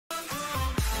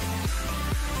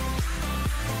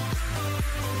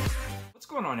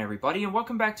on, everybody, and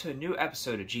welcome back to a new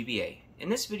episode of GBA. In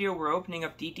this video, we're opening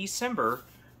up the December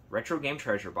Retro Game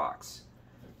Treasure box.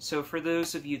 So for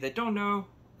those of you that don't know,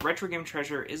 Retro Game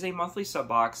Treasure is a monthly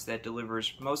sub-box that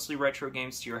delivers mostly retro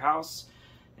games to your house.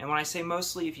 And when I say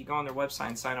mostly, if you go on their website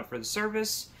and sign up for the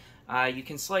service, you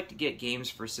can select to get games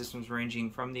for systems ranging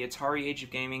from the Atari Age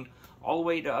of Gaming all the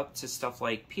way up to stuff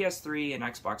like PS3 and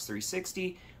Xbox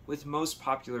 360, with most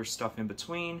popular stuff in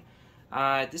between.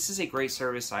 This is a great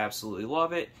service. I absolutely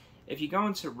love it. If you go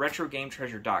into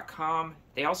retrogametreasure.com,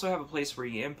 they also have a place where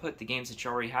you input the games that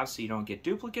you already have so you don't get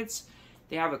duplicates.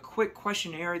 They have a quick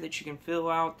questionnaire that you can fill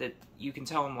out that you can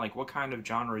tell them like what kind of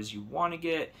genres you want to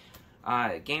get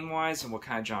game-wise and what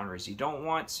kind of genres you don't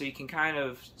want, so you can kind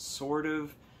of sort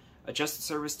of adjust the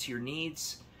service to your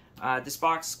needs. This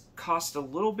box cost a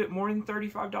little bit more than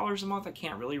 $35 a month. I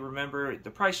can't really remember.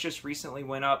 The price just recently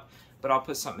went up, but I'll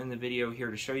put something in the video here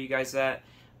to show you guys that.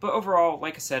 But overall,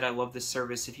 like I said, I love this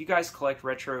service. If you guys collect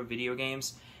retro video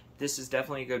games, this is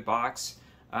definitely a good box.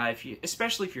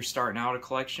 Especially if you're starting out a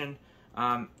collection.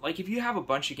 Like if you have a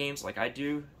bunch of games like I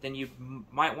do, then you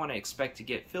might want to expect to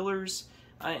get fillers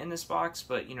in this box,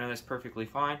 but you know, that's perfectly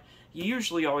fine. You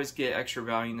usually always get extra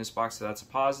value in this box, so that's a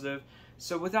positive.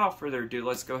 So without further ado,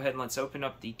 let's go ahead and let's open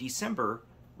up the December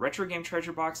Retro Game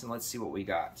Treasure box and let's see what we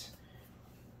got.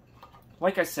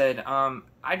 Like I said,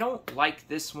 I don't like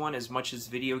this one as much as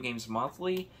Video Games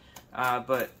Monthly,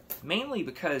 but mainly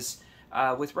because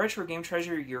with Retro Game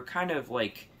Treasure, you're kind of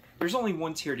like, there's only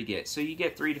one tier to get. So you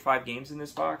get 3 to 5 games in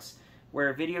this box,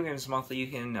 where Video Games Monthly, you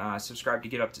can subscribe to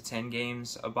get up to 10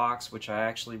 games a box, which I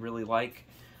actually really like.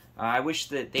 I wish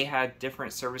that they had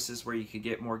different services where you could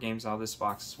get more games out of this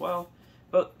box as well.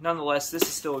 But nonetheless, this is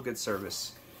still a good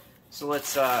service. So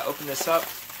let's open this up.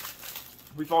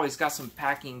 We've always got some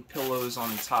packing pillows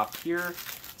on the top here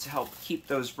to help keep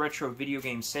those retro video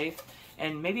games safe.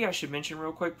 And maybe I should mention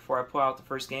real quick before I pull out the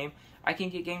first game, I can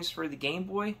get games for the Game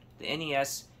Boy, the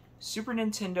NES, Super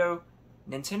Nintendo,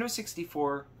 Nintendo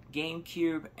 64,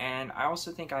 GameCube, and I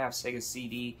also think I have Sega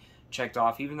CD checked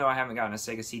off, even though I haven't gotten a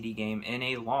Sega CD game in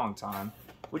a long time,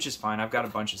 which is fine. I've got a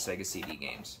bunch of Sega CD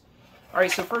games.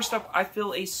 Alright, so first up, I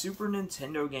feel a Super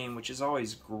Nintendo game, which is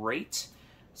always great.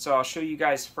 So I'll show you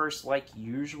guys first like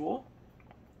usual.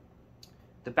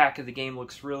 The back of the game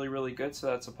looks really, really good, so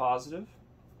that's a positive.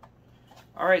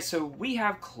 Alright, so we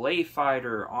have Clay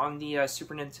Fighter on the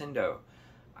Super Nintendo.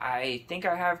 I think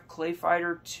I have Clay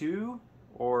Fighter 2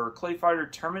 or Clay Fighter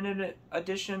Tournament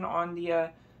Edition on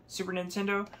the Super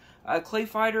Nintendo. Clay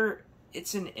Fighter,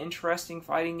 it's an interesting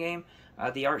fighting game.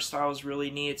 The art style is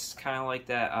really neat. It's kind of like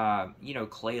that, you know,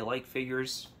 clay-like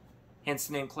figures. Hence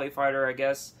the name Clay Fighter, I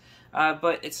guess.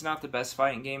 But it's not the best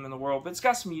fighting game in the world. But it's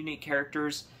got some unique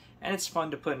characters, and it's fun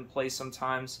to put in play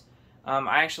sometimes.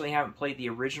 I actually haven't played the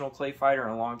original Clay Fighter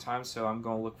in a long time, so I'm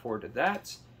going to look forward to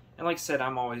that. And like I said,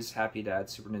 I'm always happy to add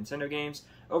Super Nintendo games.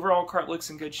 Overall, cart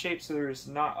looks in good shape, so there's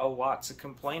not a lot to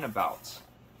complain about.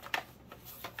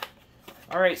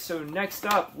 Alright, so next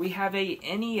up, we have a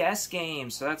NES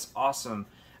game, so that's awesome.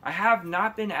 I have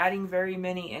not been adding very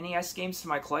many NES games to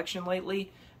my collection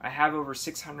lately. I have over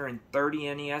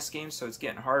 630 NES games, so it's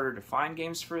getting harder to find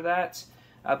games for that.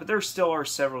 But there still are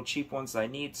several cheap ones that I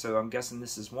need, so I'm guessing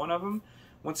this is one of them.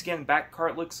 Once again, back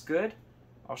cart looks good.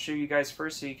 I'll show you guys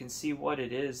first so you can see what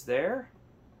it is there.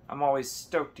 I'm always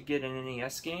stoked to get an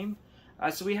NES game.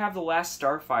 So we have The Last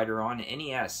Starfighter on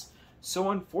NES.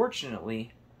 So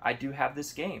unfortunately, I do have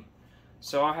this game.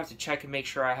 So I'll have to check and make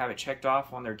sure I have it checked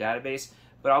off on their database.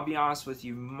 But I'll be honest with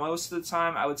you, most of the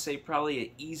time, I would say probably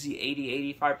an easy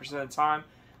 80-85% of the time,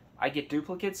 I get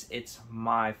duplicates. It's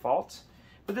my fault.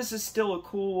 But this is still a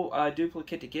cool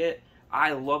duplicate to get.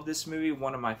 I love this movie,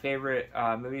 one of my favorite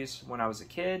movies when I was a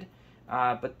kid.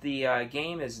 But the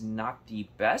game is not the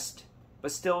best,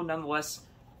 but still nonetheless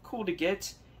cool to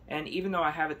get. And even though I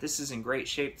have it, this is in great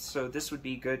shape, so this would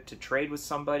be good to trade with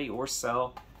somebody or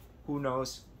sell. Who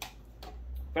knows?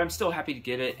 But I'm still happy to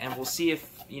get it, and we'll see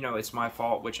if, you know, it's my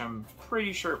fault, which I'm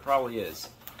pretty sure it probably is.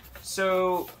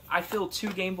 So, I feel 2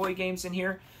 Game Boy games in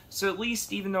here, so at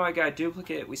least, even though I got a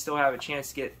duplicate, we still have a chance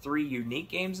to get 3 unique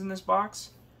games in this box.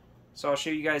 So I'll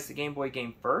show you guys the Game Boy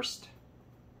game first.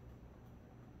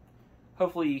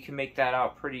 Hopefully you can make that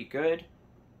out pretty good.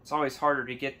 It's always harder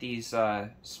to get these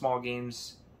small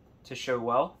games to show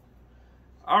well.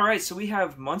 Alright, so we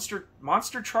have Monster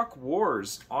Truck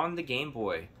Wars on the Game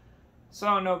Boy. So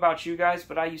I don't know about you guys,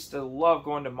 but I used to love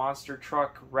going to monster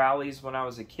truck rallies when I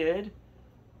was a kid.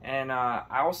 And I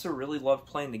also really loved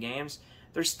playing the games.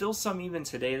 There's still some even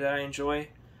today that I enjoy.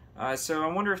 So I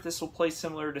wonder if this will play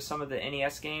similar to some of the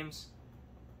NES games.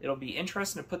 It'll be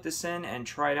interesting to put this in and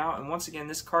try it out. And once again,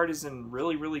 this card is in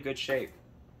really, really good shape.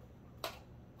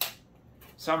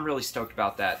 So I'm really stoked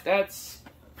about that. That's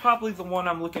probably the one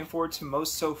I'm looking forward to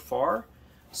most so far.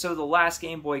 So the last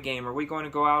Game Boy game, are we going to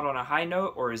go out on a high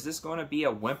note, or is this going to be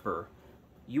a whimper?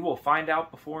 You will find out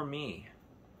before me.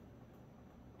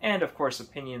 And of course,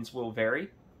 opinions will vary.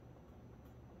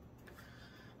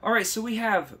 Alright, so we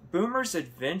have Boomer's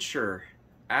Adventure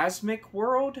Asmic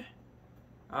World.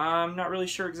 I'm not really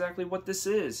sure exactly what this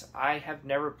is. I have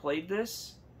never played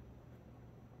this.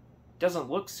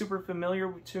 Doesn't look super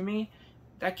familiar to me.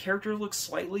 That character looks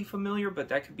slightly familiar, but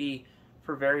that could be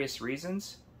for various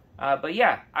reasons. But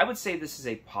yeah, I would say this is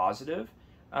a positive.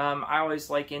 I always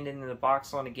like ending the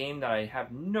box on a game that I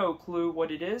have no clue what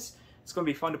it is. It's going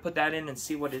to be fun to put that in and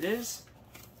see what it is.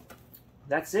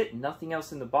 That's it. Nothing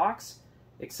else in the box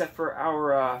except for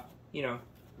our,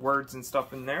 words and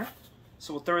stuff in there.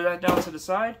 So we'll throw that down to the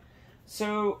side.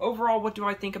 So overall, what do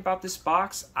I think about this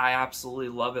box? I absolutely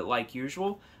love it like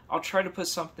usual. I'll try to put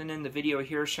something in the video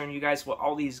here showing you guys what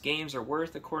all these games are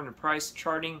worth according to price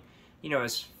charting,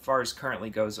 as far as currently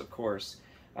goes, of course.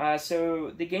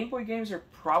 So the Game Boy games are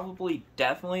probably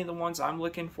definitely the ones I'm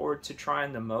looking forward to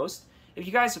trying the most. If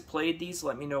you guys have played these,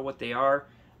 let me know what they are.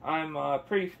 I'm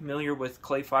pretty familiar with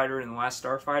Clay Fighter and The Last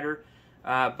Starfighter,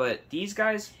 but these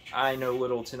guys I know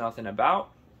little to nothing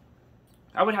about.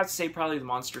 I would have to say probably the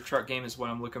Monster Truck game is what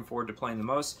I'm looking forward to playing the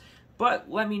most.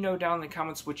 But let me know down in the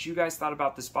comments what you guys thought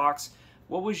about this box.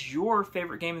 What was your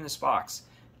favorite game in this box?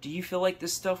 Do you feel like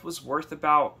this stuff was worth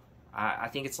about, I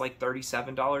think it's like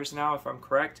 $37 now if I'm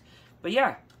correct. But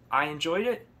yeah, I enjoyed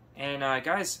it. And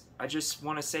guys, I just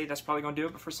want to say that's probably going to do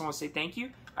it. But first I want to say thank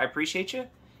you. I appreciate you.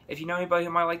 If you know anybody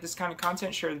who might like this kind of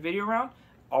content, share the video around.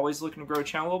 Always looking to grow the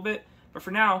channel a little bit. But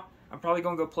for now, I'm probably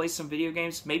going to go play some video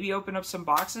games. Maybe open up some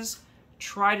boxes.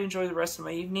 Try to enjoy the rest of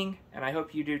my evening, and I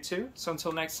hope you do too. So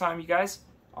until next time, you guys,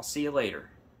 I'll see you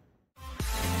later.